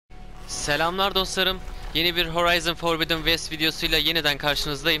Selamlar dostlarım. Yeni bir Horizon Forbidden West videosuyla yeniden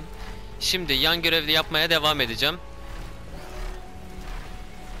karşınızdayım. Şimdi yan görevli yapmaya devam edeceğim.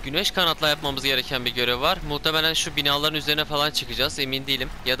 Güneşkanat'la yapmamız gereken bir görev var. Muhtemelen şu binaların üzerine falan çıkacağız, emin değilim.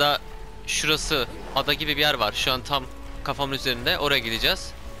 Ya da şurası ada gibi bir yer var. Şu an tam kafamın üzerinde. Oraya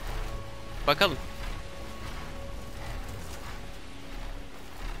gideceğiz. Bakalım.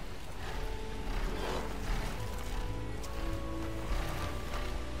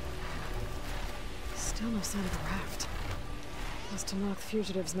 Still no sign of the raft. Must have knocked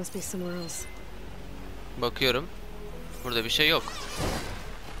fugitives must be somewhere else. Bakıyorum. Burada bir şey yok.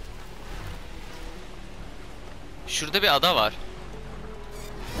 Şurada bir ada var.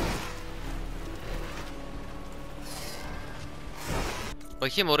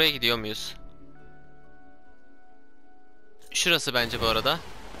 Bakayım oraya gidiyor muyuz? Şurası bence bu arada.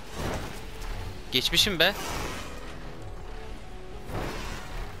 Geçmişim be.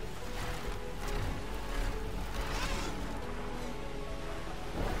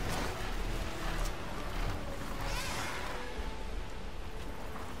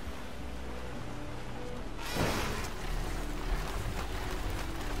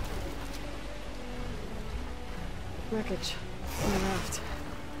 Wreckage from the raft.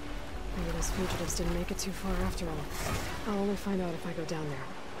 Maybe those fugitives didn't make it too far after all. I'll only find out if I go down there.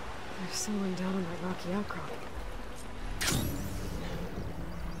 There's someone down on that rocky outcrop.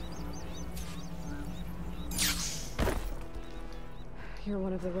 You're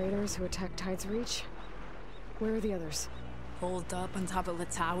one of the raiders who attacked Tide's Reach? Where are the others? Holed up on top of a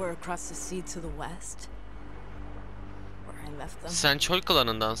tower across the sea to the west. I left them. Sen çöl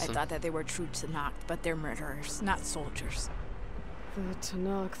klanındansın. I thought that they were true Tanakh, but they're murderers, not soldiers. The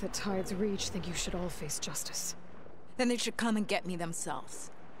Tanakh that Tides Reach think you should all face justice. Then they should come and get me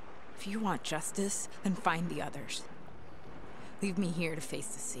themselves. If you want justice, then find the others. Leave me here to face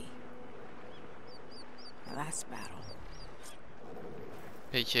the sea. My last battle.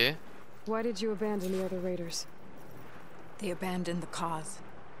 Peki. Why did you abandon the other raiders? They abandoned the cause.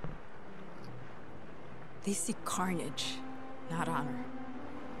 They seek carnage, not honor.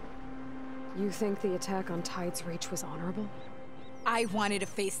 You think the attack on Tide's Reach was honorable? I wanted to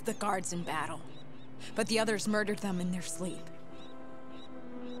face the guards in battle, but the others murdered them in their sleep.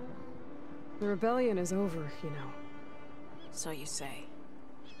 The rebellion is over, you know. So you say.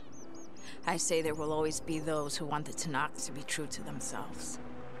 I say there will always be those who want the Tanakh to be true to themselves.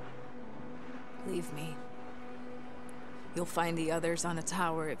 Leave me. You'll find the others on a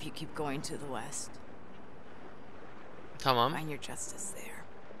tower if you keep going to the west. Tamam. Find your justice there.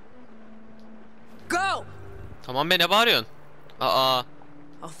 Go! Tamam be, ne bağırıyorsun? Aa.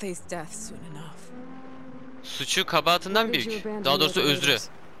 I'll face death soon enough. Suçu kabahatinden büyük. Daha doğrusu özrü.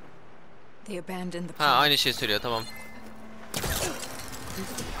 They abandoned the Ha, aynı şey söylüyor, tamam.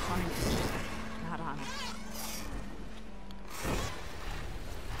 Not honor.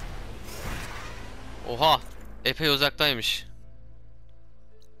 Oha, epey uzaktaymış.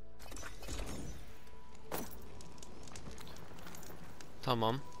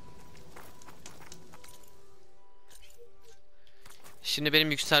 Tamam. Şimdi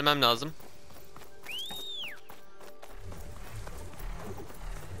benim yükselmem lazım.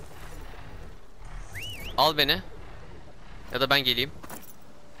 Al beni. Ya da ben geleyim.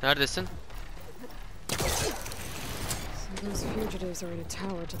 Neredesin?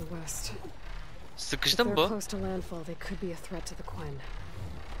 Sıkıştı mı bu?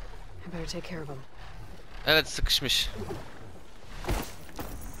 Evet, sıkışmış.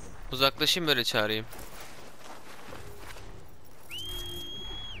 Uzaklaşayım, böyle çağırayım.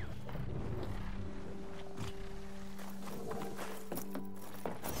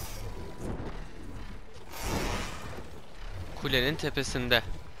 Kulenin tepesinde.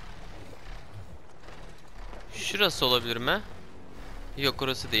 Şurası olabilir mi? Yok,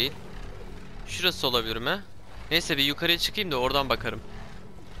 orası değil. Şurası olabilir mi? Neyse, bir yukarıya çıkayım da oradan bakarım.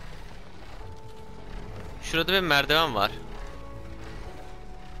 Şurada bir merdiven var.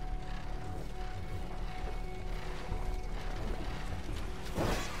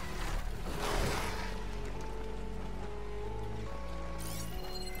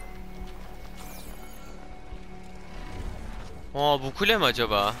 Aa, bu kule mi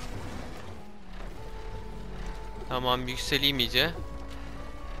acaba? Tamam, yükseleyim iyice.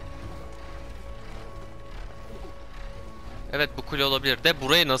 Evet, bu kule olabilir. De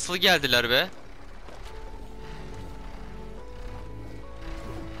buraya nasıl geldiler be?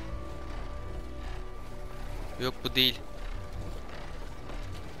 Yok, bu değil.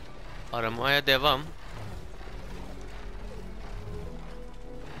 Aramaya devam.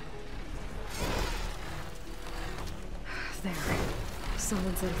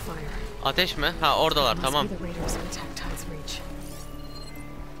 Someone's in a fire. Ateş mi? Ha, oradalar, Must tamam. be the raiders who attacked Tide's Reach.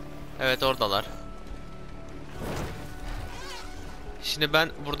 Evet, oradalar. Şimdi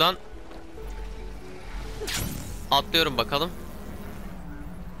ben buradan atlıyorum bakalım.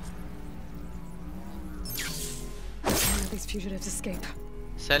 These fugitives escape.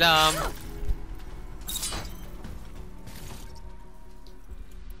 Selam.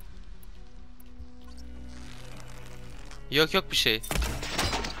 Yok yok bir şey.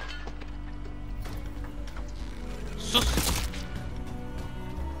 Sus.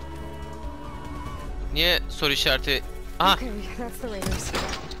 Niye soru işareti? Aha. Okay, that's the raiders.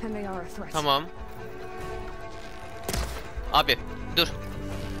 And they are a threat. Tamam. Abi dur.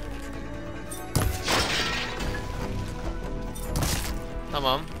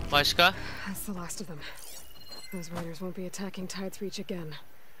 Tamam. Başka? That's the last of them. Those raiders won't be attacking Tide's Reach again.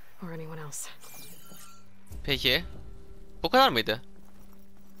 Or anyone else. Peki. Bu kadar mıydı?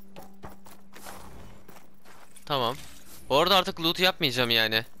 Tamam. Orada artık loot yapmayacağım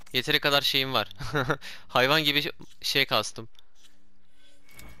yani. Yeteri kadar şeyim var. Hayvan gibi şey kastım.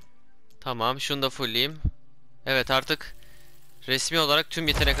 Tamam, şunu da fullleyeyim. Evet, artık resmi olarak tüm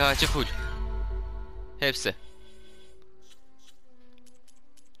yetenek ağacı full. Hepsi.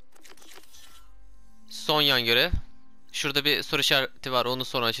 Son yan görev. Şurada bir soru işareti var, onu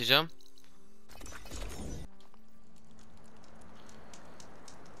sonra açacağım.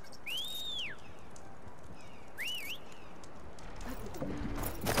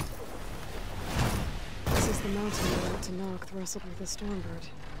 This is the mountain we went to knock wrestled with the stormbird.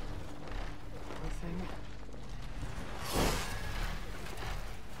 Poor thing.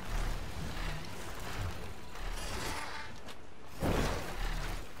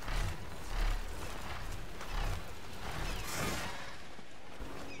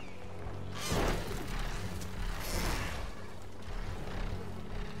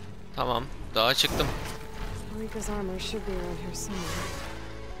 Tamam, dağa çıktım. Marika's armor should be around here somewhere.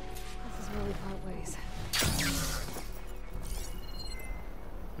 This is where we part ways.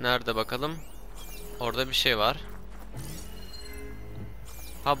 Nerede bakalım? Orada bir şey var.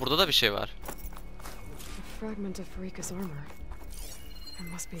 Ha, burada da bir şey var. A fragment of Marika's armor. There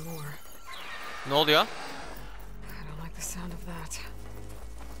must be more. Ne oluyor? I don't like the sound of that.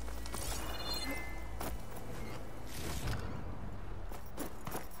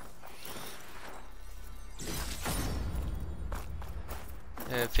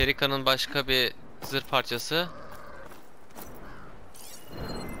 Ferika'nın başka bir zırh parçası.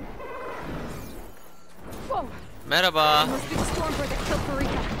 Merhaba. Must be the stormbird that killed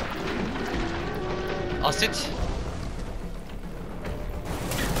Marika. Asit.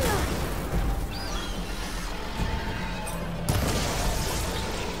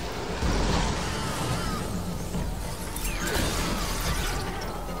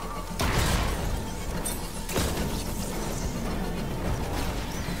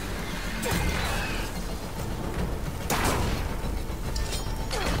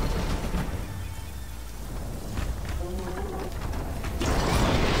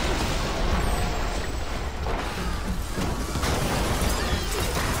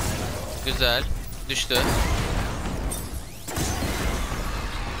 Güzel. Düştü.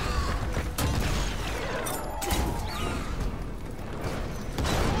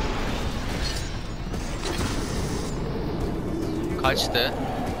 Kaçtı.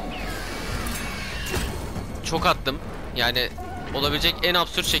 Çok attım. Yani olabilecek en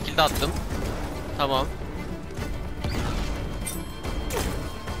absürt şekilde attım. Tamam.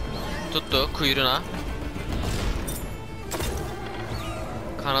 Tuttu kuyruğuna.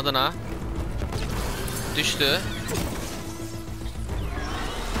 Kanadına. Düştü.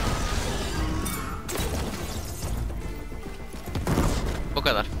 Bu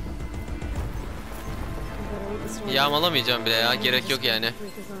kadar. Yağmalamayacağım bile ya. Gerek yok yani.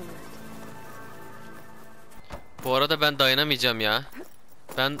 Bu arada ben dayanamayacağım ya.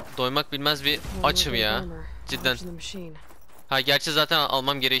 Ben doymak bilmez bir açım ya. Cidden. Ha, gerçi zaten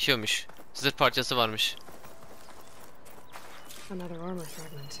almam gerekiyormuş. Zırh parçası varmış.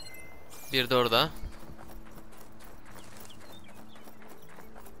 Bir de orada.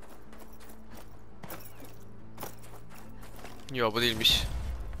 Yo, bu değilmiş.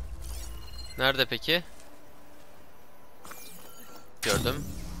 Nerede peki? Gördüm.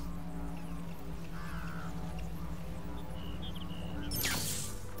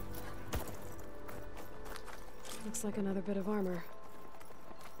 Looks like another bit of armor.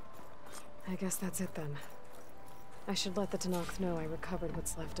 I guess that's it then. I should let the Tenakth know I recovered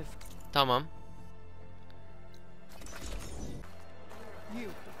what's left of. Tamam. You,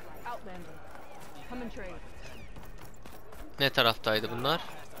 Outlander, come and trade. Ne taraftaydı bunlar?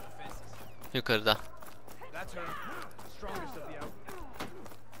 Yukarıda.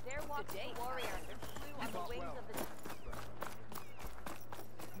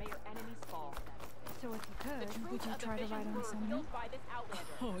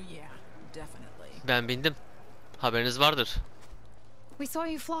 Oh yeah, definitely. Ben bindim. Haberiniz vardır. We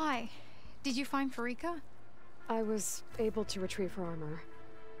saw you fly. Did you find Farika? I was able to retrieve her armor.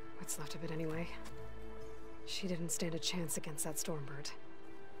 What's left of it anyway. She didn't stand a chance against that Stormbird.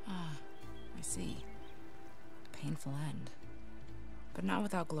 Ah, I see. Painful end. But not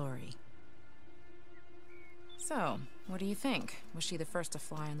without glory. So, what do you think? Was she the first to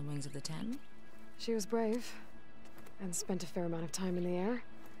fly on the wings of the Ten? She was brave, and spent a fair amount of time in the air.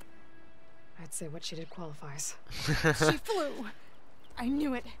 I'd say what she did qualifies. She flew. I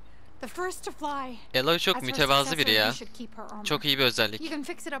knew it. The first to fly. Aloy çok As her mütevazı biri successor, ya. you should keep her armor. Çok iyi bir özellik. You can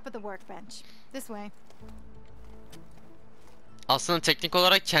fix it up at the workbench. This way. Aslında teknik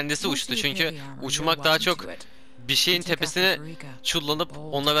olarak kendisi uçtu çünkü uçmak daha çok bir şeyin tepesine çullanıp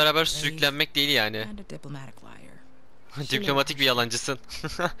onunla beraber sürüklenmek değil yani. Diplomatik bir yalancısın.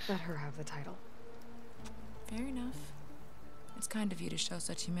 Let her have the title. Fair enough. It's kind of you to show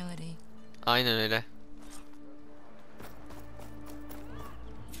such humility. Aynen öyle.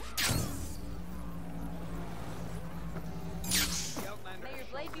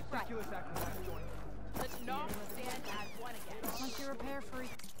 Once you repair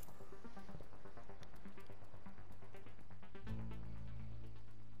Farika.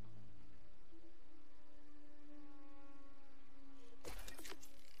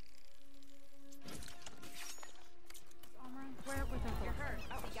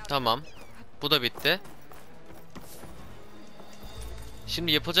 Tamam. Bu da bitti.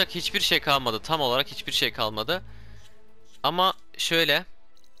 Şimdi yapılacak hiçbir şey kalmadı. Tam olarak hiçbir şey kalmadı. Ama şöyle.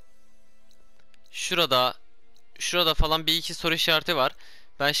 Şurada falan bir iki soru işareti var.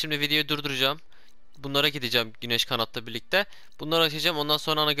 Ben şimdi videoyu durduracağım. Bunlara gideceğim Güneşkanat'la birlikte. Bunları açacağım. Ondan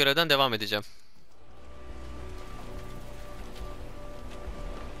sonra ana görevden devam edeceğim.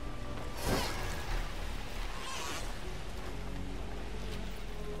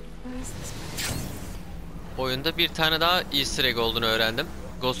 Oyunda bir tane daha easter egg olduğunu öğrendim.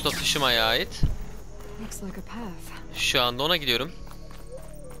 Ghost of Tsushima'ya ait. Looks like a path. Şu anda ona gidiyorum.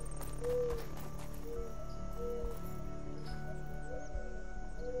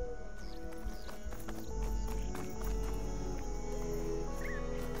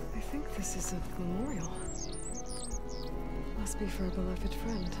 I think this is a memorial. Must be for a beloved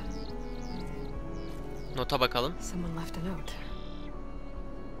friend. Nota bakalım. Someone left a note.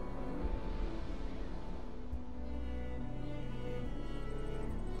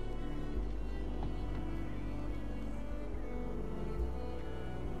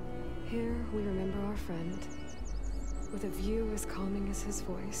 Here we remember our friend, with a view as calming as his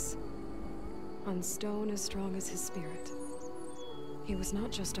voice, on stone as strong as his spirit. He was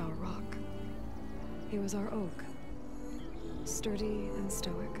not just our rock, he was our oak, sturdy and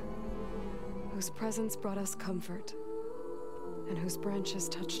stoic, whose presence brought us comfort, and whose branches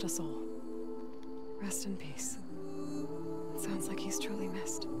touched us all. Rest in peace. It sounds like he's truly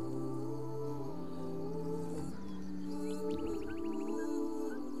missed.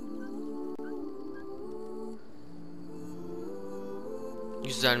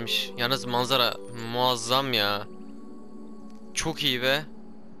 Güzelmiş. Yalnız manzara muazzam ya. Çok iyi be.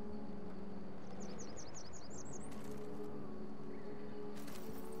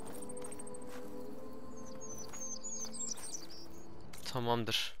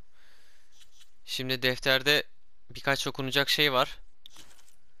 Tamamdır. Şimdi defterde birkaç okunacak şey var.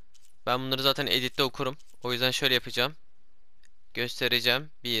 Ben bunları zaten editte okurum. O yüzden şöyle yapacağım. Göstereceğim.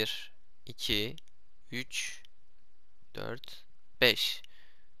 1, 2, 3, 4, 5.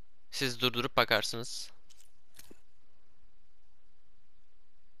 Siz durdurup bakarsınız.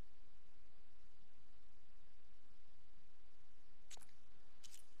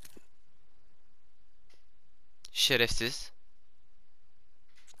 Şerefsiz.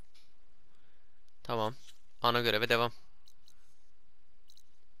 Tamam. Ana göreve devam.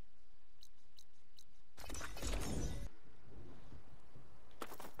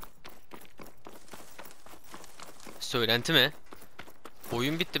 Söylenti mi?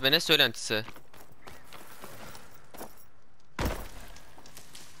 Oyun bitti be, ne söylentisi?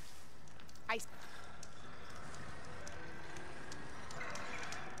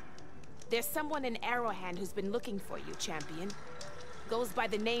 There's someone in Arrowhand who's been looking for you, champion. Goes by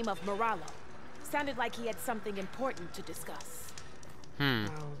the name of Moralo. Sounded like he had something important to discuss.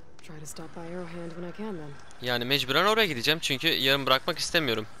 I'll try to stop by Arrowhand when I can then. Yani mecburen oraya gideceğim çünkü yarım bırakmak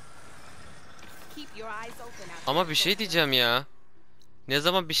istemiyorum. keep your eyes open out Ama there, bir şey soldier. diyeceğim ya. Ne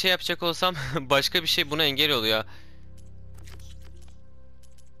zaman bir şey yapacak olsam başka bir şey buna engel oluyor.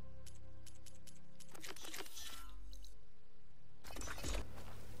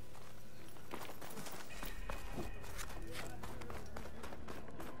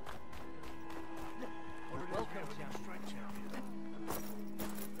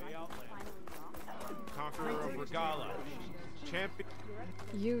 Conqueror of Regala. Champion.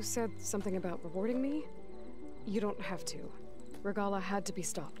 You said something about rewarding me? You don't have to. Regala had to be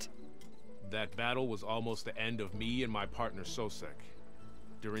stopped. That battle was almost the end of me and my partner Sosek.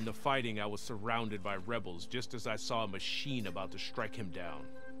 During the fighting, I was surrounded by rebels just as I saw a machine about to strike him down.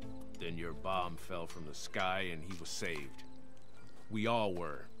 Then your bomb fell from the sky and he was saved. We all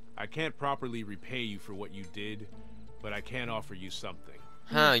were. I can't properly repay you for what you did, but I can offer you something.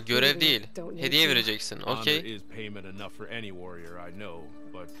 Ha, görev değil. Don't need Hediye to. vereceksin. Honor Okey. is payment enough for any warrior, I know,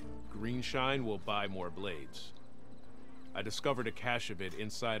 but Greenshine will buy more blades. I discovered a cache of it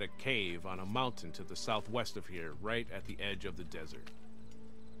inside a cave on a mountain to the southwest of here, right at the edge of the desert.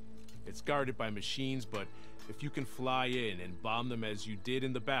 It's guarded by machines, but if you can fly in and bomb them as you did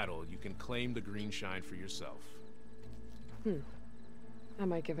in the battle, you can claim the Greenshine for yourself. I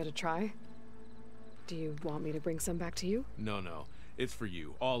might give it a try. Do you want me to bring some back to you? No. It's for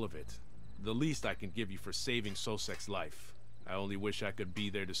you, all of it. The least I can give you for saving Sosek's life. I only wish I could be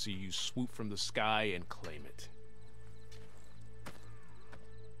there to see you swoop from the sky and claim it.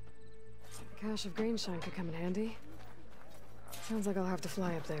 A cache of Greenshine could come in handy. Sounds like I'll have to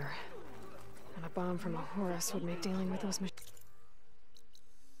fly up there. And a bomb from a Horus would make dealing with those machines.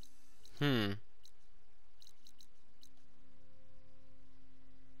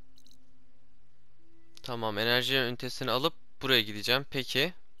 Tamam, enerji ünitesini alıp buraya gideceğim.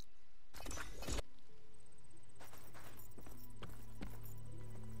 Peki.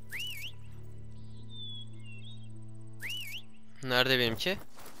 Nerede benimki?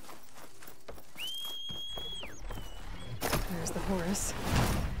 There's the Horus.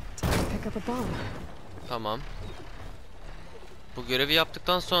 Time to pick up a bomb. Tamam. Bu görevi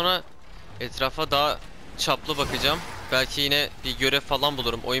yaptıktan sonra etrafa daha çaplı bakacağım. Belki yine bir görev falan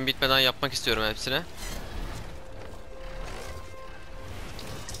bulurum. Oyun bitmeden yapmak istiyorum hepsine.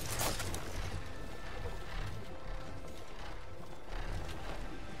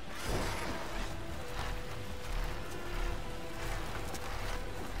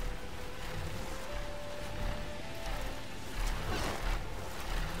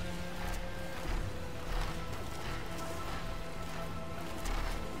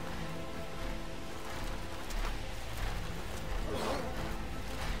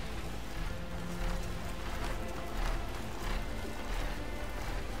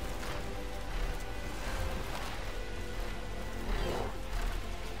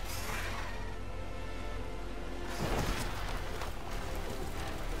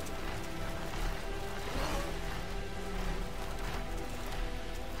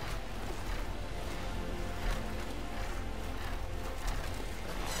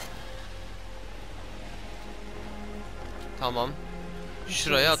 Tamam.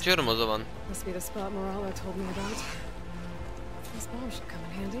 Şuraya atıyorum o zaman. Must be the spot Morala told me about. This bomb should come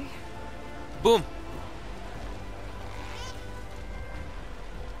in handy. Boom.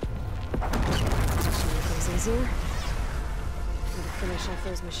 Should make things easier. Need to finish off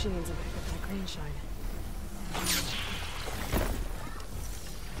those machines and pick up that Greenshine.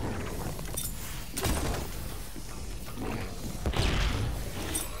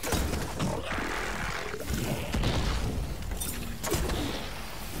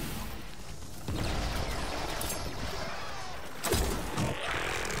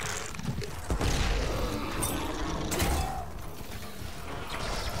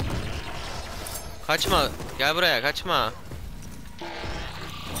 Kaçma. Gel buraya, kaçma.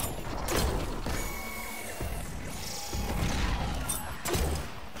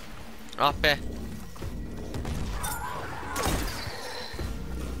 Ah be.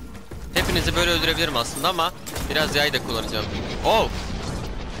 Hepinizi böyle öldürebilirim aslında ama biraz yay da kullanacağım. Oh!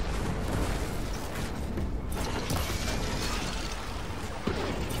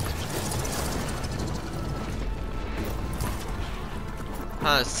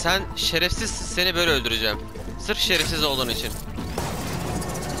 Ha, sen şerefsiz, seni böyle öldüreceğim. Sırf şerefsiz olduğun için.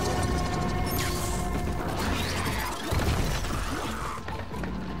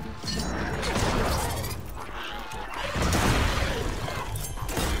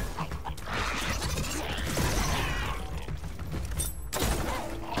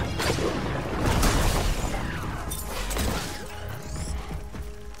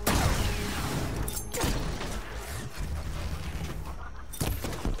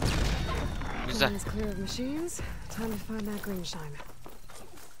 Güzel. Town is clear of machines. Time to find that green shine.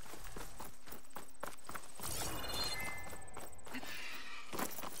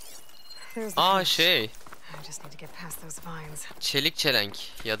 There's the Aa cache. şey. I just need to get past those vines. Çelik çelenk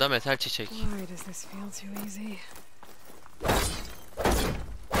ya da metal çiçek. Why does this feel too easy?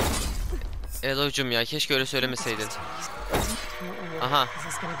 Eloy'cum ya keşke öyle söylemeseydin. Aha.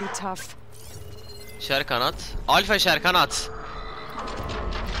 This is gonna be tough. Şerkanat. Alfa şerkanat.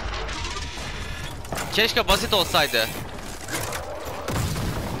 Keşke basit olsaydı.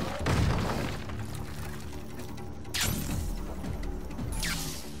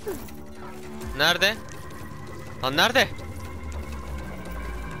 Nerede? Lan nerede?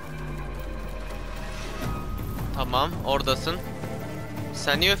 Tamam, oradasın.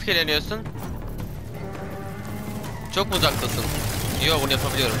 Sen niye öfkeleniyorsun? Çok mu uzaktasın? Yok, bunu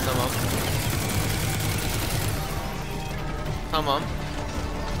yapabiliyorum. Tamam. Tamam.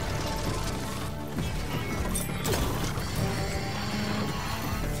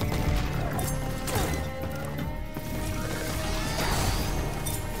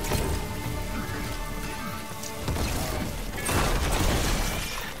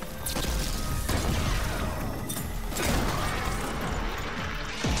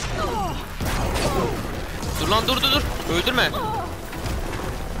 Dur lan, dur. Öldürme.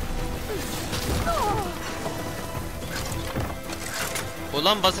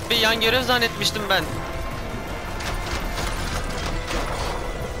 Ulan basit bir yan görev zannetmiştim ben.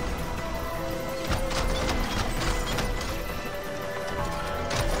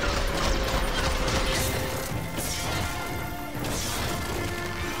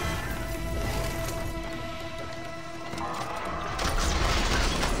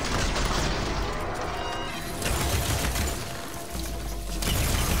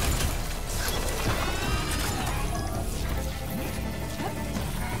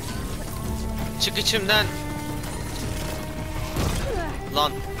 Çık içimden.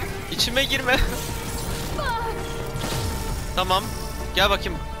 Lan içime girme. Tamam. Gel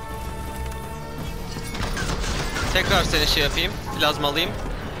bakayım. Tekrar seni şey yapayım. Plazma alayım.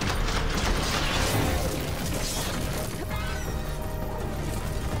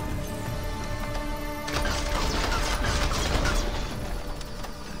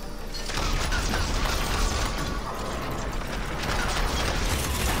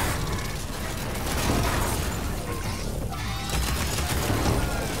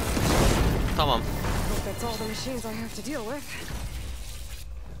 Tamam. Hope that's all the machines I have to deal with.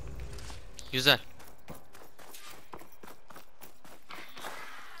 Güzel.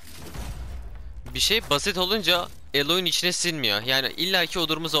 Bir şey basit olunca Aloy'un içine sinmiyor. Yani illaki o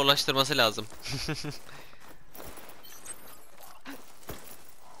durumu zorlaştırması lazım.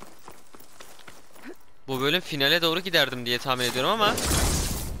 Bu bölüm finale doğru giderdim diye tahmin ediyorum ama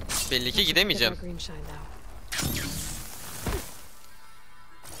belli ki gidemeyeceğim.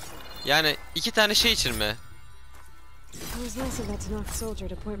 Yani 2 tane şey için mi? It was nice of that Tanakh soldier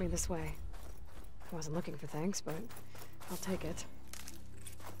to point me this way. I wasn't looking for thanks, but I'll take it.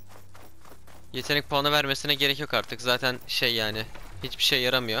 Yetenek puanı vermesine gerek yok artık. Zaten şey yani hiçbir şey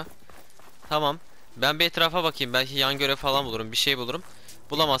yaramıyor. Tamam. Ben bir etrafa bakayım. Belki yan görev falan bulurum. Bir şey bulurum.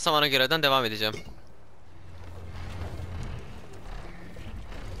 Bulamazsam ana görevden devam edeceğim.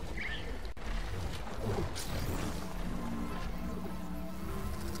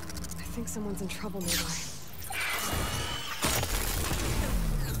 I think someone's in trouble nearby.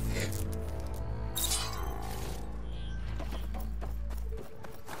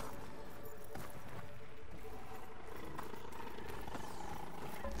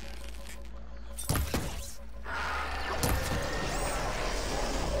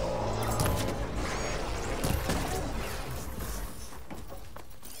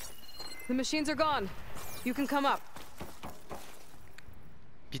 The machines are gone. You can come up.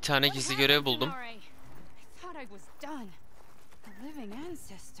 Bir tane gizli görev buldum. I thought I was done. The living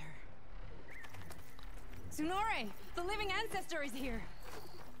ancestor. Tsunore, the living ancestor is here.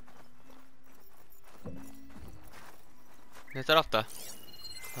 Ne tarafta?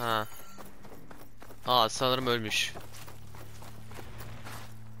 Ha. Aa, sanırım ölmüş.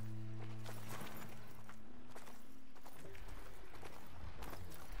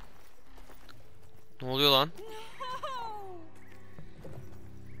 Ne oluyor lan?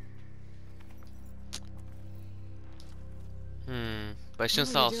 Başın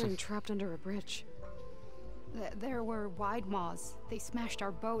sağ olsun. Trapped under a bridge. There were wide maws. They smashed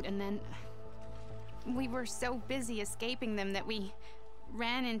our boat and then we were so busy escaping them that we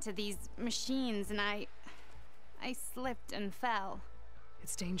ran into these machines and I slipped and fell.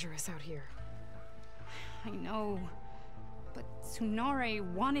 It's dangerous out here. I know. But Tsunare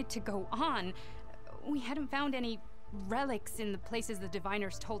wanted to go on. We hadn't found any relics in the places the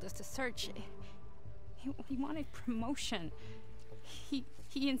diviners told us to search. He wanted promotion. He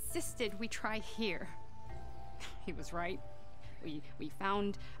insisted we try here. He was right. We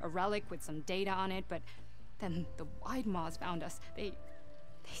found a relic with some data on it, but then the Wide Maws found us. They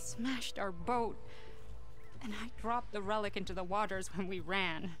smashed our boat. And I dropped the relic into the waters when we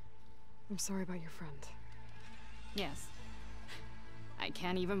ran. I'm sorry about your friend. Yes. I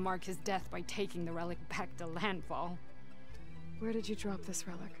can't even mark his death by taking the relic back to landfall. Where did you drop this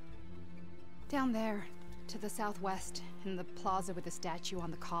relic? Down there, to the southwest, in the plaza with the statue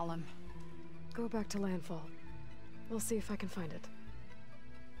on the column. Go back to landfall. We'll see if I can find it.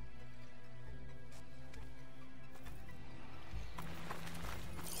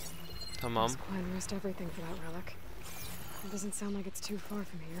 Tamam. Must go and risk everything for that relic. It doesn't sound like it's too far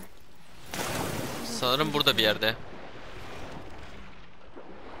from here. Sanırım burada bir yerde.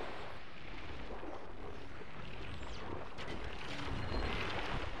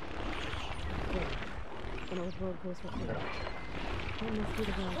 An old road goes for here. That must be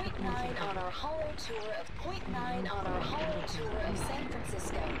the relic. Point 9 on our hollow tour of Point 9 on our hollow tour of San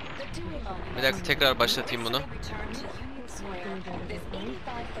Francisco. The Dewey Monument. Bir dakika tekrar başlatayım bunu. Return to Union Square. This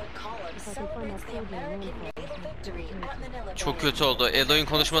 85-foot column celebrates the American naval victory at Manila Bay. Çok kötü oldu. Aloy'un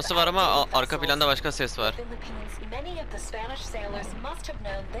konuşması var ama arka planda başka ses var. Many of the Spanish sailors must have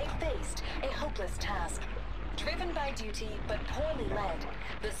known they faced a hopeless task. Driven by duty but poorly led,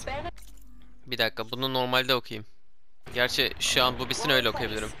 the Spanish Bir dakika bunu normalde okuyayım. Gerçi şu an bu bitsin öyle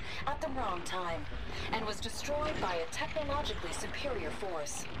okuyabilirim. at the wrong time and was destroyed by a technologically superior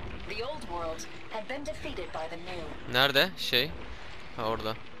force. The old world had been defeated by the new. Nerede? Şey. Ha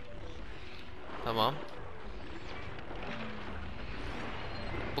orada. Tamam.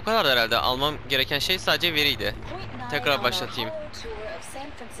 Bu kadar herhalde. Almam gereken şey sadece veriydi. Tekrar başlatayım.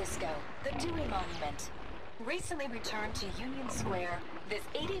 Recently returned to Union Square, this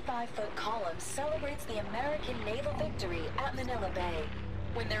 85-foot column celebrates the American naval victory at Manila Bay.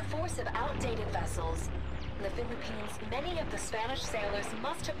 When their force of outdated vessels, the Philippines, many of the Spanish sailors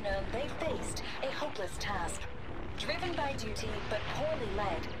must have known they faced a hopeless task. Driven by duty but poorly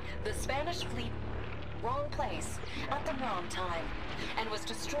led, the Spanish fleet wrong place at the wrong time and was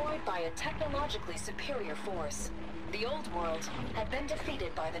destroyed by a technologically superior force. The old world had been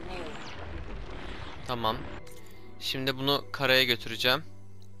defeated by the new. Tamam. Şimdi bunu karaya götüreceğim.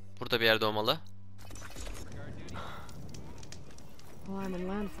 Burada bir yerde olmalı. While I'm in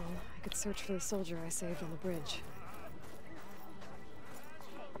landfall, I could search for the soldier I saved on the bridge.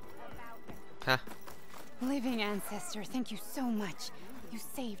 Heh. Living ancestor, thank you so much. You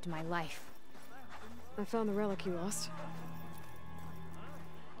saved my life. I found the relic you lost.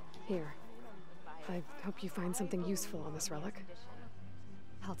 Here. I hope you find something useful on this relic.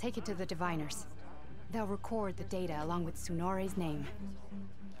 I'll take it to the diviners. They'll record the data along with Tsunore's name.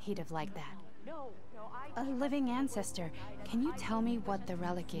 He'd have liked that. A living ancestor, can you tell me what the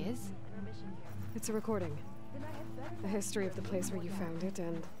relic is? It's a recording. A history of the place where you found it,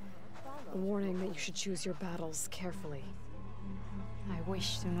 and a warning that you should choose your battles carefully. I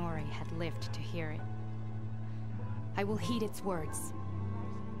wish Tsunore had lived to hear it. I will heed its words.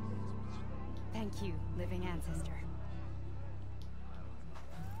 Thank you, living ancestor.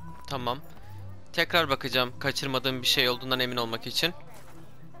 Tamam. Tekrar bakacağım kaçırmadığım bir şey olduğundan emin olmak için.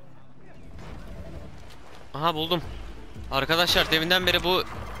 Aha buldum. Arkadaşlar deminden beri bu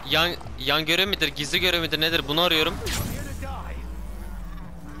yan görev midir, gizli görev midir nedir bunu arıyorum.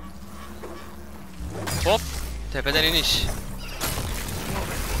 Hop! Tepeden iniş.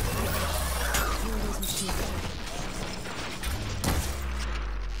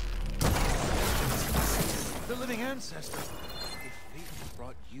 The living ancestor. If fate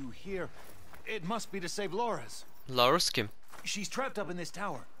brought you here, it must be to save Laura's. Laura's kim? She's trapped up in this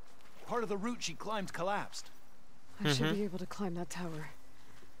tower. Part of the route she climbed collapsed. I should be able to climb that tower.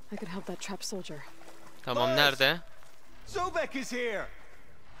 I could help that trapped soldier. Tamam nerede? Sobek is here.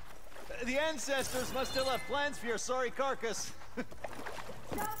 The ancestors must still have plans for your sorry carcass.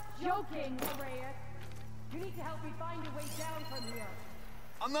 Stop joking, Araya. You need to help me find a way down from here.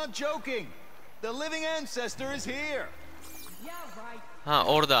 I'm not joking. The living ancestor is here. Yeah, right. Ha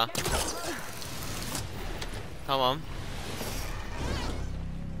orada. Tamam.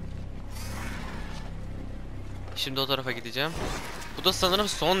 Şimdi o tarafa gideceğim. Bu da sanırım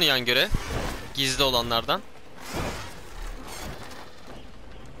son yan görev. Gizli olanlardan.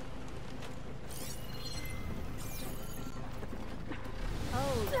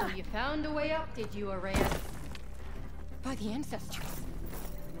 Oh, so you found a way up, did you, Araya? By the ancestors.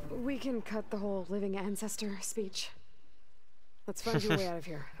 We can cut the whole living ancestor speech. Let's find your way out of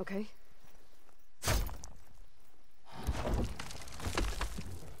here, okay?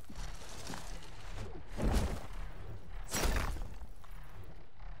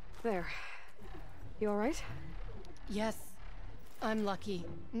 There. You all right? Yes. I'm lucky.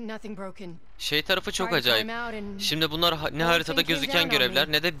 Nothing broken. Şey tarafı çok acayip. Şimdi bunlar ne haritada gözüken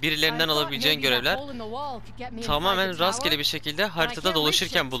görevler ne de birilerinden alabileceğin görevler. Tamamen rastgele bir şekilde haritada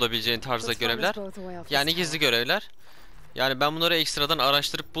dolaşırken bulabileceğin tarzda görevler. Yani gizli görevler. Yani ben bunları ekstradan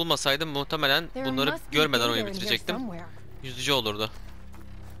araştırıp bulmasaydım muhtemelen bunları görmeden oyunu bitirecektim. Üzücü olurdu.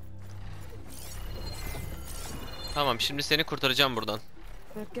 Tamam, şimdi seni kurtaracağım buradan.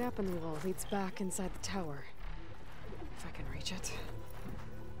 That gap in the wall leads back inside the tower. If I can reach it.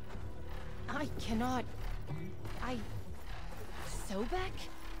 I cannot. Sobek?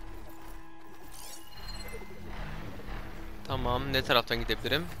 Tamam, ne taraftan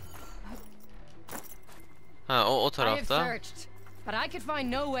gidebilirim? Ha, o tarafta. But I could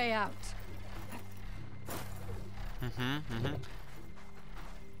find no way out.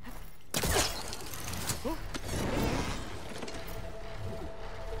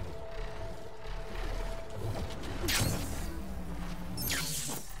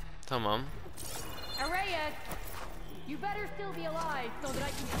 Tamam. Arrayas, you better still be alive so that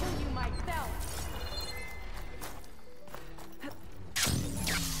I can kill you myself.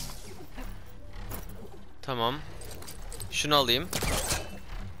 Tamam. Şunu alayım.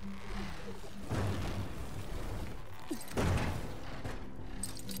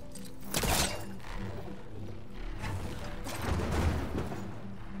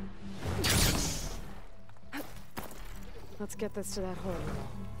 Let's get this to that hole.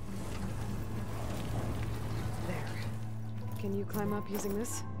 There. Can you climb up using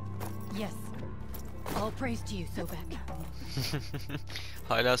this? Yes. All praise to you, Sobek.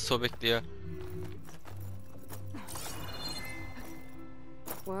 Hala Sobek diyor.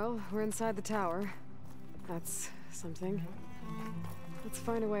 Well, we're inside the tower. That's something. Let's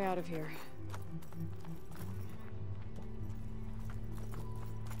find a way out of here.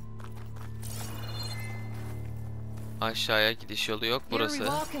 Aşağıya gidiş yolu yok burası. Here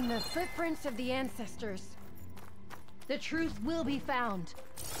we walk in the footprints of the ancestors. The truth will be found.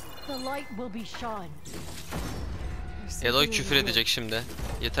 The light will be shone. Aloy küfür edecek şimdi.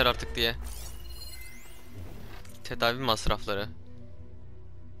 Yeter artık diye. Tedavi masrafları.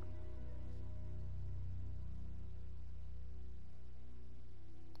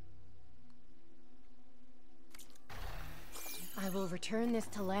 I will return this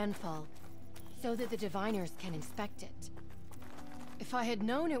to landfall so that the diviners can inspect it. If I had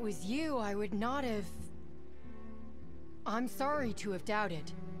known it was you, I would not have... I'm sorry to have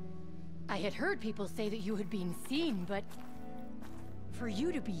doubted. I had heard people say that you had been seen, but for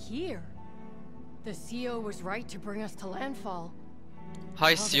you to be here, the CEO was right to bring us to landfall.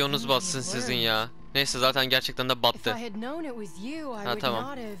 Hay CEO'nuz batsın sizin ya. Neyse zaten gerçekten de battı. Ha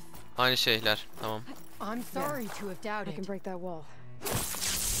tamam. Aynı şeyler. Tamam. I can break that wall.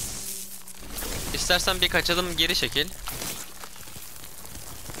 İstersen birkaç adım geri çekil.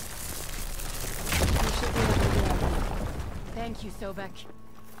 Thank you, Sobek.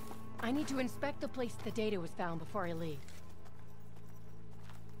 I need to inspect the place the data was found before I leave.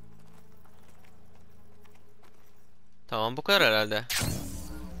 Tamam, bu kadar herhalde.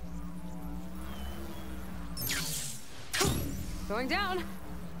 Going down.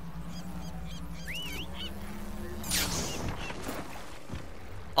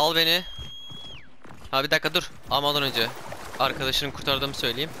 Al beni. Ha bir dakika dur. Almadan önce arkadaşını kurtardığımı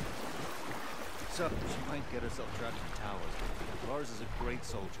söyleyeyim. So, she might get herself trapped in the tower. Lars is a great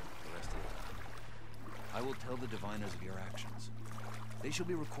soldier the rest of the time. I will tell the diviners of your actions. They shall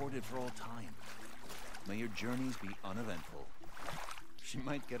be recorded for all time. May your journeys be uneventful. She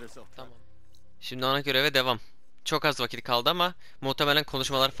might get herself trapped. Tamam. Şimdi ana göreve devam. Çok az vakit kaldı ama muhtemelen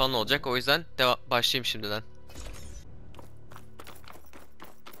konuşmalar falan olacak. O yüzden başlayayım şimdiden.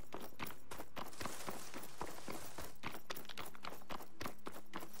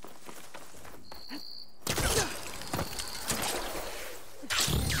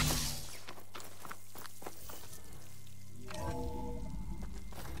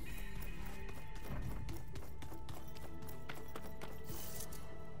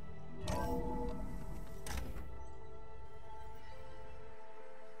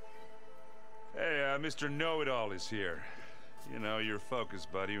 Mr. Know-It-All is here. You know, your focus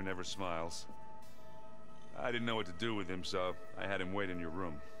buddy who never smiles. I didn't know what to do with him, so I had him wait in your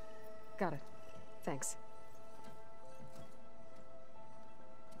room. Got it. Thanks.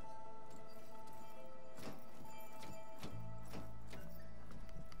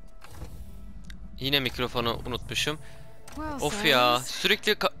 Yine mikrofonu unutmuşum. Well, Of ya, Silence,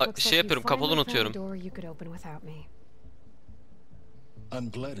 sürekli looks şey like you yapıyorum, kapalı finally found a unutuyorum. door you could open without me.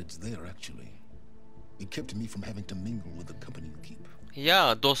 I'm glad it's there, actually. It kept me from having to mingle with the company you keep.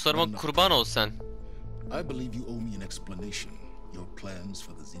 Ya dostlarıma kurban ol sen. I believe you owe me an explanation. Your plans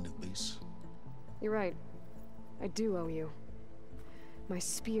for the Zenith base. You're right. I do owe you. My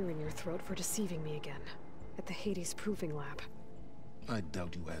spear in your throat for deceiving me again. At the Hades Proving Lab. I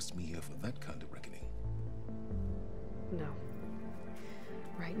doubt you asked me here for that kind of reckoning. No.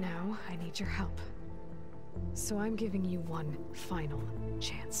 Right now, I need your help. So I'm giving you one final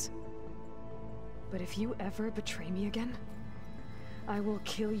chance. But if you ever betray me again, I will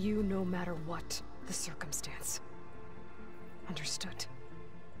kill you no matter what the circumstance. Understood?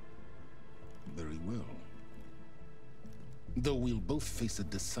 Very well. Though we'll both face a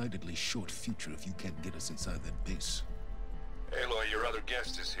decidedly short future if you can't get us inside that base. Aloy, your other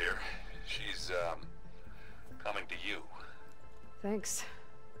guest is here. She's, coming to you. Thanks.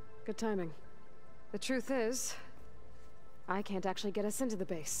 Good timing. The truth is, I can't actually get us into the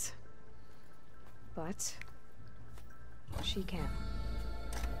base. But she can.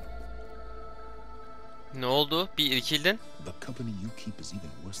 Ne oldu? Bir irkildin. The company you keep is even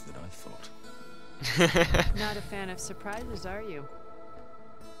worse than I thought. Not a fan of surprises, are you?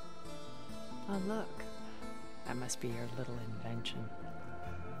 Oh, look. That must be your little invention.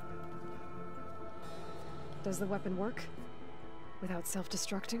 Does the weapon work? Without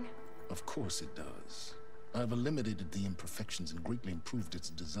self-destructing? Of course it does. I've eliminated the imperfections and greatly improved its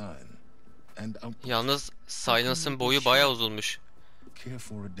design. And Yalnız Silence'ın boyu bayağı uzunmuş. care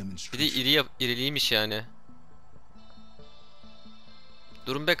for a Bir de demonstration. iriliymiş yani.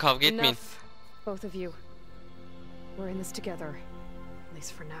 Durun be, kavga etmeyin. Enough, both of you. We're in this together. At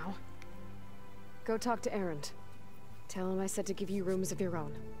least for now. Go talk to Erend. Tell him I said to give you rooms of your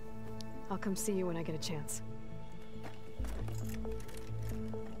own. I'll come see you when I get a chance.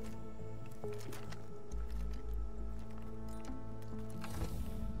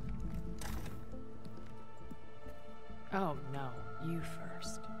 Oh, no. You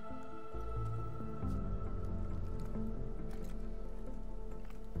first.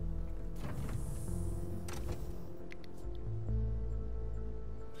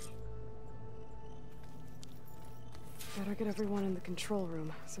 Better get everyone in the control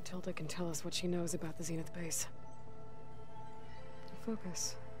room so Tilda can tell us what she knows about the Zenith base.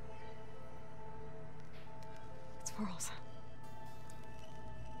 Focus. It's Varl's.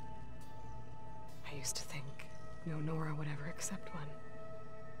 I used to think no Nora would ever accept one,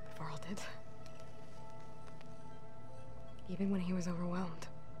 but Varl did. Even when he was overwhelmed.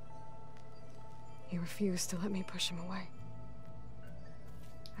 He refused to let me push him away.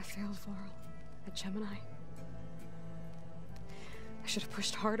 I failed Varl at Gemini. I should have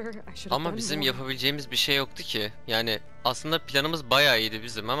pushed harder. I should have Ama done bizim more. yapabileceğimiz bir şey yoktu ki. Yani aslında planımız bayağı iyiydi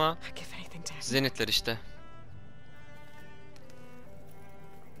bizim ama I'd give anything to have Zenitler işte.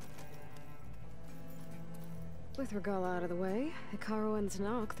 With Regala out of the way, Hikaru and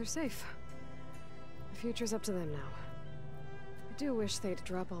Tanakh, they're safe. The future's up to them now. I do wish they'd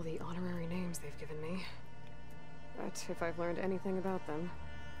drop all the honorary names they've given me. But if I've learned anything about them,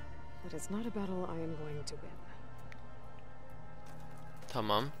 that it's not a battle I am going to win.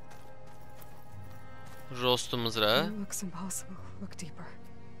 Tamam. Rostu mızrağı. When it looks impossible, look deeper.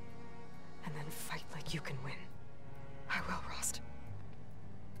 And then fight like you can win. I will, Rost.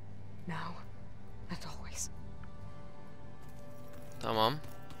 Now and always. Tamam.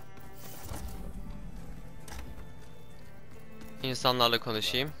 İnsanlarla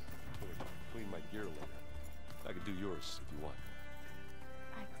konuşayım. Clean my gear later. I could do yours if you want.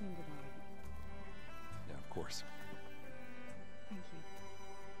 I cleaned it already. Yeah, of course. Thank you.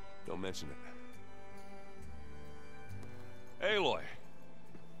 Don't mention it. Aloy,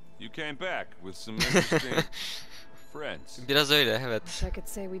 you came back with some interesting friends. Biraz öyle, evet. Wish I could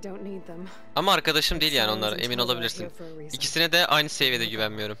say we don't need them. Ama arkadaşım değil yani onlar, emin olabilirsin. İkisine de aynı seviyede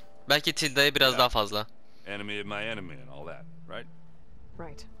güvenmiyorum. Belki Tilda'ya biraz daha fazla. Enemy of my enemy and all that, right?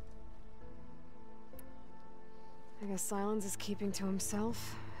 Right. I guess Silence is keeping to himself,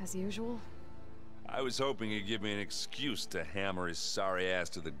 as usual. I was hoping he'd give me an excuse to hammer his sorry ass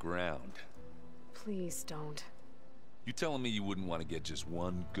to the ground. Please don't. You telling me you wouldn't want to get just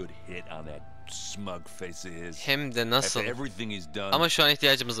one good hit on that smug face of his? Hem de nasıl. After everything he's done. Ama şu an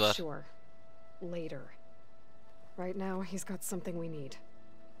ihtiyacımız var. Sure. Later. Right now, he's got something we need.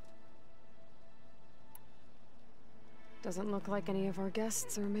 Doesn't look like any of our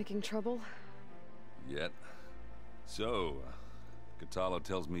guests are making trouble. Yet. So, Katalo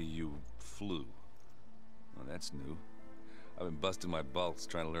tells me you flew. Well, that's new. I've been busting my balls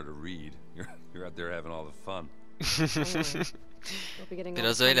trying to learn to read. You're out there having all the fun. We'll be getting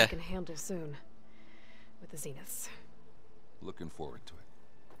Biraz all öyle. we can handle soon with the Zeniths. Looking forward to it.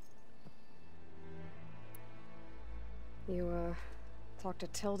 You talked to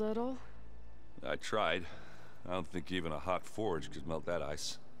Tilda at all? I tried. I don't think even a hot forge could melt that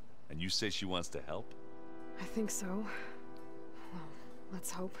ice. And you say she wants to help? I think so. Well,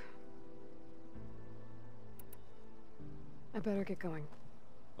 let's hope. I better get going.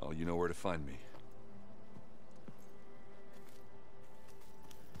 Oh, you know where to find me.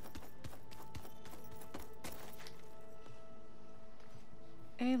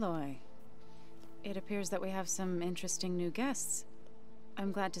 Aloy, it appears that we have some interesting new guests.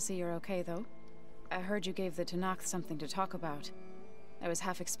 I'm glad to see you're okay, though. I heard you gave the Tenakth something to talk about. I was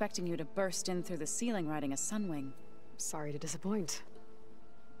half expecting you to burst in through the ceiling riding a sunwing. Sorry to disappoint.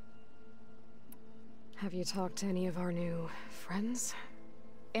 Have you talked to any of our new friends?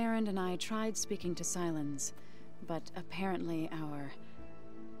 Aaron and I tried speaking to Silence, but apparently our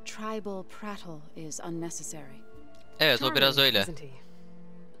tribal prattle is unnecessary. Evet, o biraz öyle. Isn't he?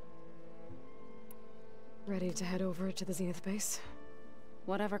 Ready to head over to the Zenith base?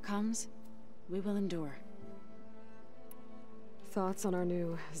 Whatever comes, we will endure. Thoughts on our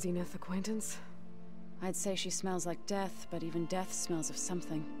new Zenith acquaintance? I'd say she smells like death, but even death smells of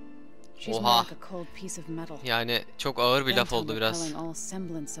something. She's more Oha. like a cold piece of metal. Yani çok ağır bir laf oldu biraz. Repelling all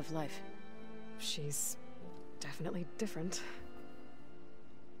semblance of life. She's definitely different.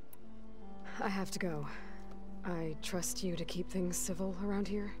 I have to go. I trust you to keep things civil around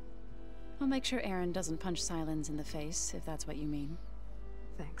here. I'll make sure Aaron doesn't punch Silence in the face, if that's what you mean.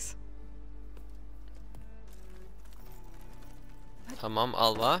 Thanks. Tamam,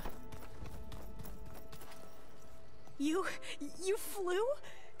 Alva. You flew?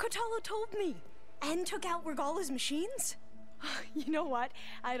 Kotalo told me. And took out Regala's machines? You know what?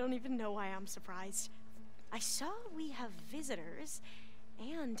 I don't even know why I'm surprised. I saw we have visitors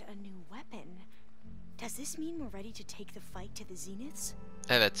and a new weapon. Does this mean we're ready to take the fight to the Zeniths?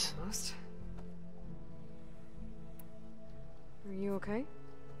 Evet. Almost. Are you okay?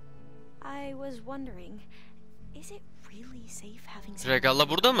 I was wondering, is it really safe having Regala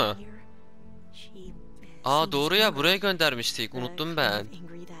burada mı? here? She Aa doğru ya, buraya göndermiştik. Unuttum ben.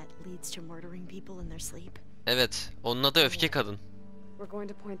 angry that leads to murdering people in their sleep. Evet, onun adı Öfke Kadın. We're going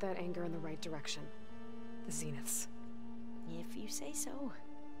to point that anger in the right direction. The Zeniths. If you say so.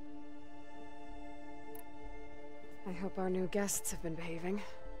 I hope our new guests have been behaving.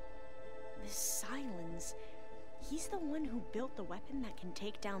 This Silence, he's the one who built the weapon that can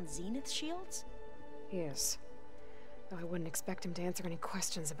take down Zenith shields? He is. Though I wouldn't expect him to answer any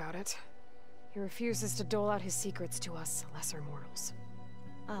questions about it. He refuses to dole out his secrets to us lesser mortals.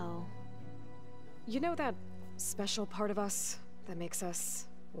 Oh. You know that special part of us that makes us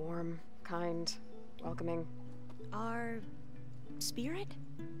warm, kind, welcoming? Our spirit?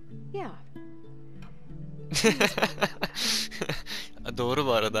 Yeah. Doğru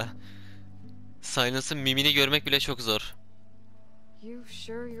bu arada. Silence'ın mimini görmek bile çok zor. You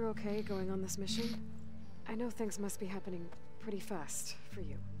sure you're okay going on this mission? I know things must be happening pretty fast for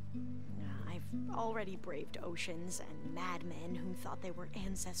you. I've already braved oceans and madmen who thought they were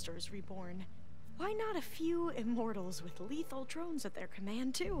ancestors reborn. Why not a few immortals with lethal drones at their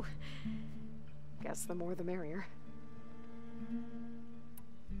command, too? Guess the more the merrier.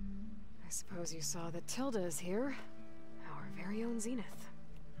 I suppose you saw that Tilda is here. Our very own Zenith.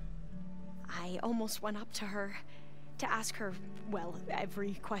 I almost went up to her to ask her, well,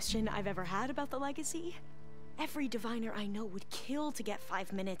 every question I've ever had about the legacy. Every diviner I know would kill to get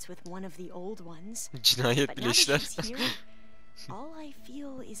 5 minutes with one of the old ones. Cinayet But bile now that işler. she's here, all I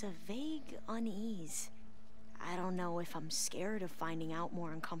feel is a vague unease. I don't know if I'm scared of finding out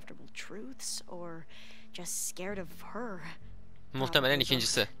more uncomfortable truths or just scared of her. Muhtemelen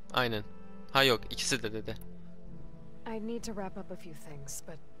ikincisi. Aynen. Ha yok, ikisi de dedi. I need to wrap up a few things,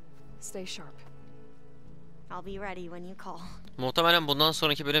 but stay sharp. I'll be ready when you call. Muhtemelen bundan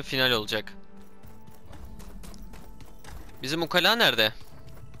sonraki bölüm final olacak. Bizim ukala nerede?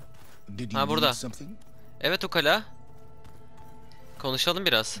 Ha burada. Evet ukala. Konuşalım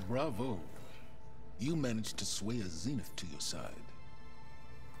biraz. Bravo. You managed to sway a Zenith to your side.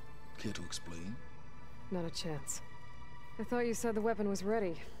 Care to explain? Not a chance. I thought you said the weapon was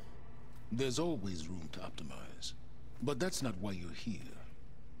ready. There's always room to optimize. But that's not why you're here.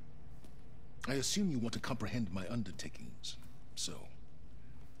 I assume you want to comprehend my undertakings. So,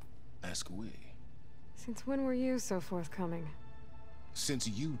 ask away. Since when were you so forthcoming? Since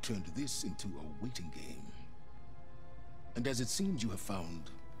you turned this into a waiting game. And as it seems you have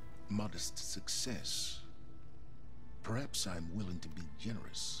found modest success, perhaps I'm willing to be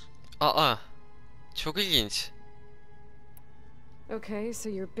generous. Aa. Çok ilginç. Okay, so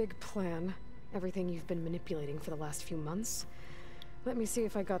your big plan, everything you've been manipulating for the last few months. Let me see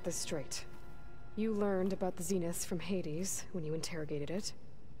if I got this straight. You learned about the Zeniths from Hades when you interrogated it.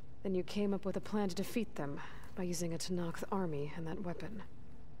 Then you came up with a plan to defeat them by using a Tenakth army and that weapon.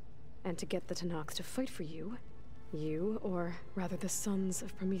 And to get the Tenakth to fight for you, or rather the Sons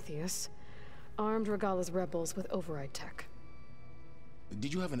of Prometheus, armed Regalla's rebels with override tech.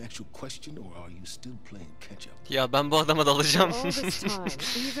 Did you have an actual question, or are you still playing catch-up? Ya ben bu adama dalacağım. All this time,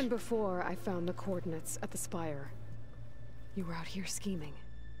 even before I found the coordinates at the spire, you were out here scheming.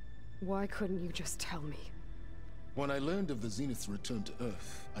 Why couldn't you just tell me? When I learned of the Zenith's return to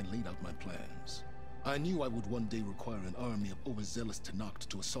Earth, I laid out my plans. I knew I would one day require an army of overzealous Tenakth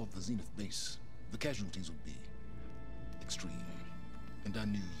to assault the Zenith base. The casualties would be extreme. And I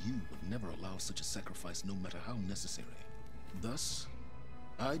knew you would never allow such a sacrifice, no matter how necessary. Thus,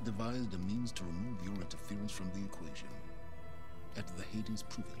 I devised a means to remove your interference from the equation at the Hades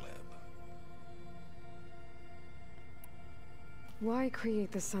Proving Lab. Why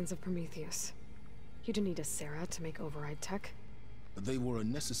create the Sons of Prometheus? You didn't need a Sarah to make override tech. They were a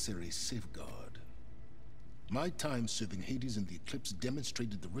necessary safeguard. My time serving Hades in the Eclipse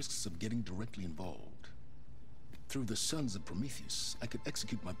demonstrated the risks of getting directly involved. Through the Sons of Prometheus, I could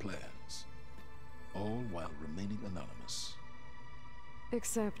execute my plans, all while remaining anonymous.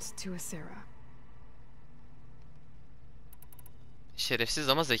 Except to a Sarah. Şerefsiz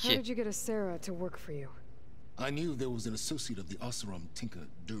ama How zeki. did you get a Sarah to work for you? I knew there was an associate of the Oseram tinker,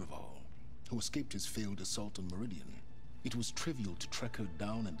 Durval, who escaped his failed assault on Meridian. It was trivial to track her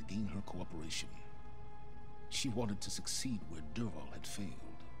down and gain her cooperation. She wanted to succeed where Durval had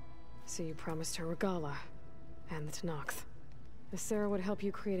failed. So you promised her Regalla and the Tenakth. The Sarah would help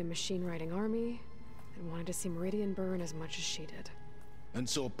you create a machine-riding army that wanted to see Meridian burn as much as she did. And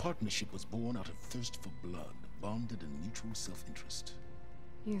so a partnership was born out of thirst for blood, bonded in mutual self-interest.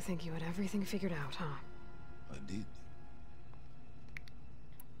 You think you had everything figured out, huh? I did.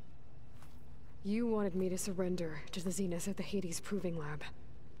 You wanted me to surrender to the Zeniths at the Hades Proving Lab.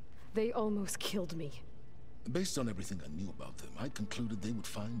 They almost killed me. Based on everything I knew about them, I concluded they would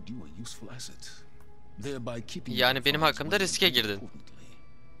find you a useful asset. Thereby keeping Yani benim hakkımda riske girdin.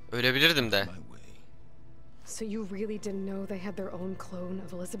 Ölebilirdim de. So you really didn't know they had their own clone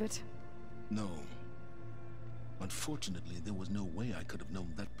of Elizabeth? No. Unfortunately, there was no way I could have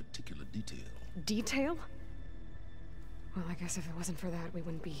known that particular detail. Detail? Well, I guess if it wasn't for that, we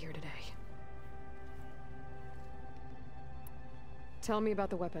wouldn't be here today. Tell me about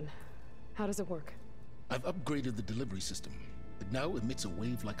the weapon. How does it work? I've upgraded the delivery system. It now emits a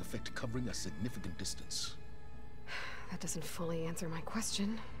wave-like effect covering a significant distance. That doesn't fully answer my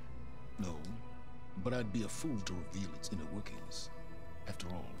question. No, but I'd be a fool to reveal its inner workings. After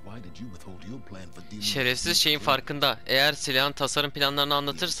all, why did you withhold your plan for dealing Şerefsiz şeyin farkında. Eğer silahın tasarım planlarını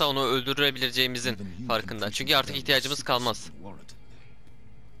anlatırsa onu öldürebileceğimizin farkında. Çünkü artık ihtiyacımız kalmaz.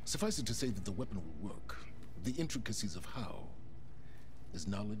 Suffice it to say that the weapon will work. The intricacies of how is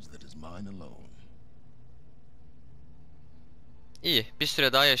knowledge that is mine alone. İyi, bir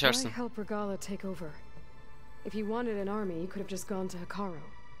süre daha yaşarsın. Why help Regalla take over? If you wanted an army, you could have just gone to Hekarro.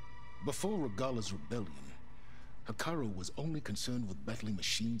 Before Regalla's rebellion, Hekarro was only concerned with battling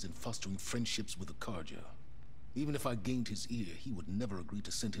machines and fostering friendships with the Karja. Even if I gained his ear, he would never agree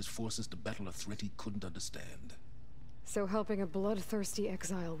to send his forces to battle a threat he couldn't understand. So helping a bloodthirsty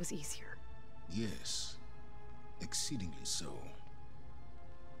exile was easier? Yes, exceedingly so.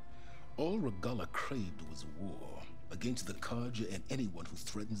 All Regalla craved was war against the Karja and anyone who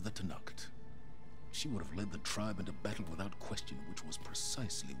threatens the Tenakth. She would have led the tribe into battle without question, which was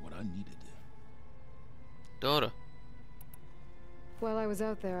precisely what I needed. Doğru. While I was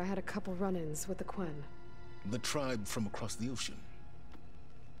out there, I had a couple run-ins with the Quen. The tribe from across the ocean.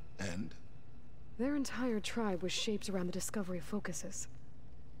 And? Their entire tribe was shaped around the discovery of focuses.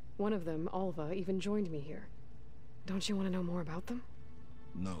 One of them, Alva, even joined me here. Don't you want to know more about them?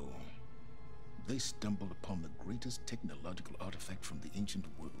 No. They stumbled upon the greatest technological artifact from the ancient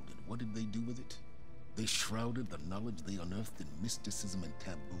world, and what did they do with it? They shrouded the knowledge they unearthed in mysticism and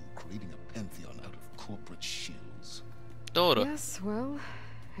taboo, creating a pantheon out of corporate shills. Doğru. Yes, well,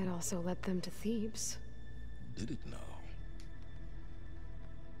 it also led them to Thebes. Did it now?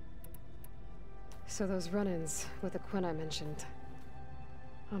 So those run-ins with the Quen I mentioned.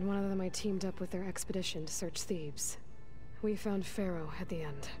 On one of them I teamed up with their expedition to search Thebes. We found Pharaoh at the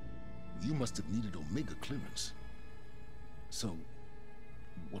end. You must have needed Omega clearance. So,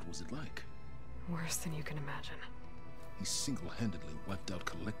 what was it like? Worse than you can imagine. He single-handedly wiped out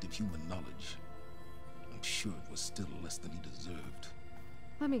collective human knowledge. I'm sure it was still less than he deserved.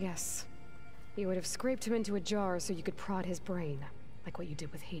 Let me guess. You would have scraped him into a jar so you could prod his brain. like what you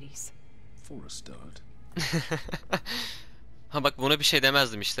did with Hades. For a start. Ha bak, buna bir şey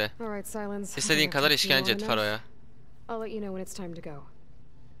demezdim işte. All right, Silence. İstediğin kadar işkence et Faro'ya. I'll let you know when it's time to go.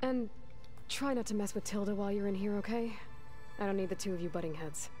 And try not to mess with Tilda while you're in here, okay? I don't need the two of you butting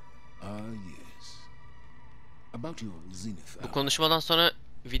heads. Yes. About your Zenith. Bu konuşmadan sonra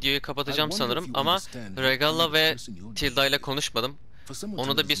videoyu kapatacağım sanırım ama Regalla ve Tilda ile konuşmadım.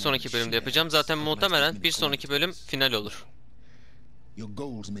 Onu da bir sonraki bölümde yapacağım. Zaten muhtemelen bir sonraki bölüm final olur. Your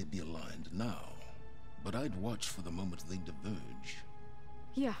goals may be aligned now, but I'd watch for the moment they diverge.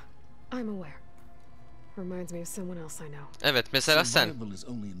 Yeah, I'm aware. Reminds me of someone else I know. Evet, mesela sen. Survival is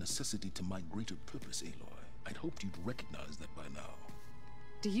only a necessity to my greater purpose, Aloy. I'd hoped you'd recognize that by now.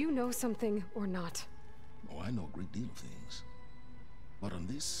 Do you know something or not? Oh, I know a great deal of things. But on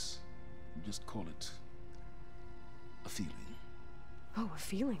this, just call it a feeling. Oh, a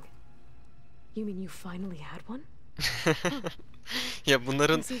feeling. You mean you finally had one? Ya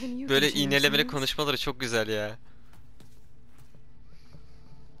bunların böyle iğnelemeli konuşmaları çok güzel ya.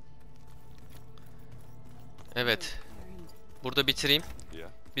 Evet. Burada bitireyim.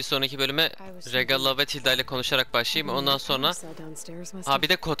 Bir sonraki bölüme Regalla ve Tilda ile konuşarak başlayayım. Ondan sonra... bir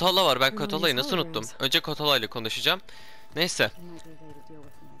de Kotala var. Ben Kotala'yı nasıl unuttum? Önce Kotala ile konuşacağım. Neyse.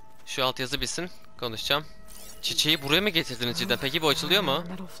 Şu altyazı bitsin. Konuşacağım. Çiçeği buraya mı getirdiniz cidden? Peki bu açılıyor mu?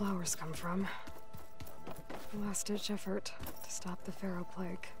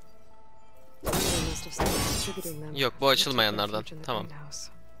 Yok, bu açılmayanlardan. Tamam.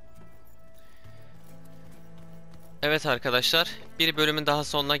 Evet arkadaşlar, bir bölümün daha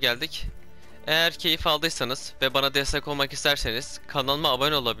sonuna geldik. Eğer keyif aldıysanız ve bana destek olmak isterseniz kanalıma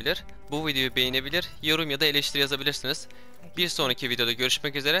abone olabilir, bu videoyu beğenebilir, yorum ya da eleştiri yazabilirsiniz. Bir sonraki videoda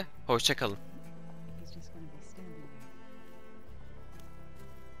görüşmek üzere, hoşçakalın.